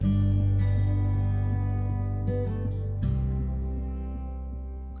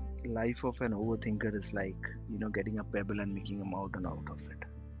Life of an overthinker is like, getting a pebble and making a mountain out of it.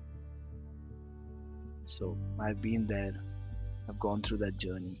 So I've been there, I've gone through that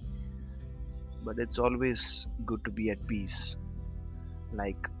journey, but it's always good to be at peace.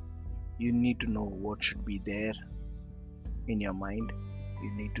 Like, you need to know what should be there in your mind,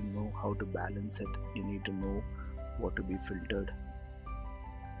 you need to know how to balance it, you need to know what to be filtered.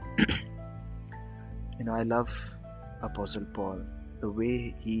 I love Apostle Paul, the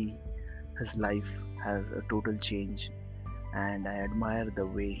way his life has a total change, and I admire the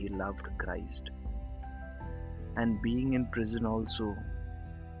way he loved Christ. And being in prison also,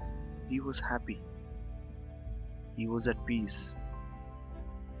 he was happy, he was at peace.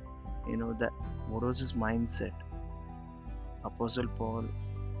 That what was his mindset? Apostle Paul,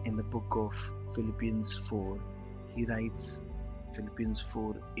 in the book of Philippians 4, he writes, Philippians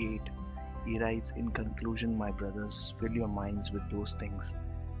 4:8, he writes, "In conclusion, my brothers, fill your minds with those things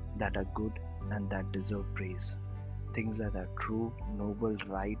that are good and that deserve praise, things that are true, noble,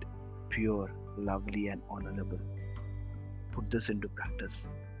 right, pure, lovely, and honorable. Put this into practice."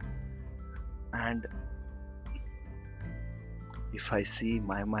 And if I see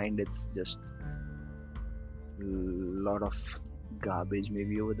my mind, it's just a lot of garbage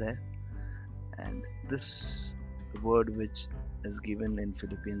maybe over there. And this word which is given in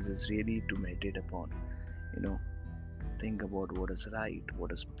Philippians is really to meditate upon. You know, think about what is right,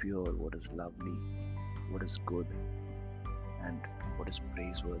 what is pure, what is lovely, what is good, and what is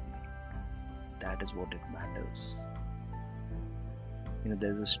praiseworthy. That is what it matters.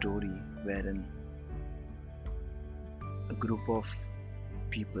 There's a story wherein a group of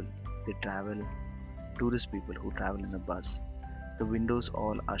people, they travel, tourist people who travel in a bus. The windows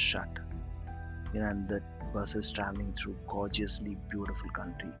all are shut, and the bus is traveling through gorgeously beautiful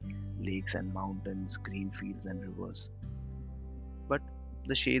country, lakes and mountains, green fields and rivers. But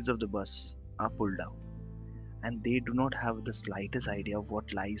the shades of the bus are pulled down, and they do not have the slightest idea of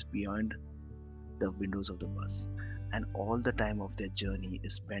what lies beyond the windows of the bus. And all the time of their journey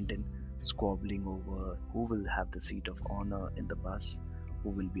is spent in squabbling over who will have the seat of honor in the bus, who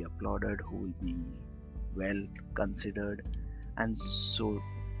will be applauded, who will be well considered, and so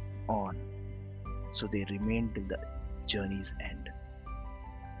on. So they remained till the journey's end.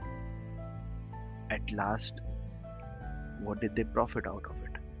 At last, what did they profit out of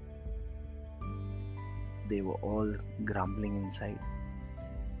it? They were all grumbling inside.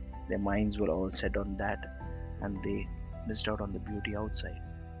 Their minds were all set on that, and they missed out on the beauty outside,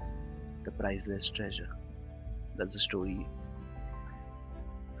 the priceless treasure. That's the story.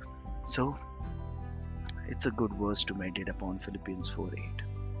 So, it's a good verse to meditate upon, Philippians 4:8.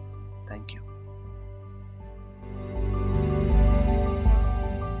 Thank you.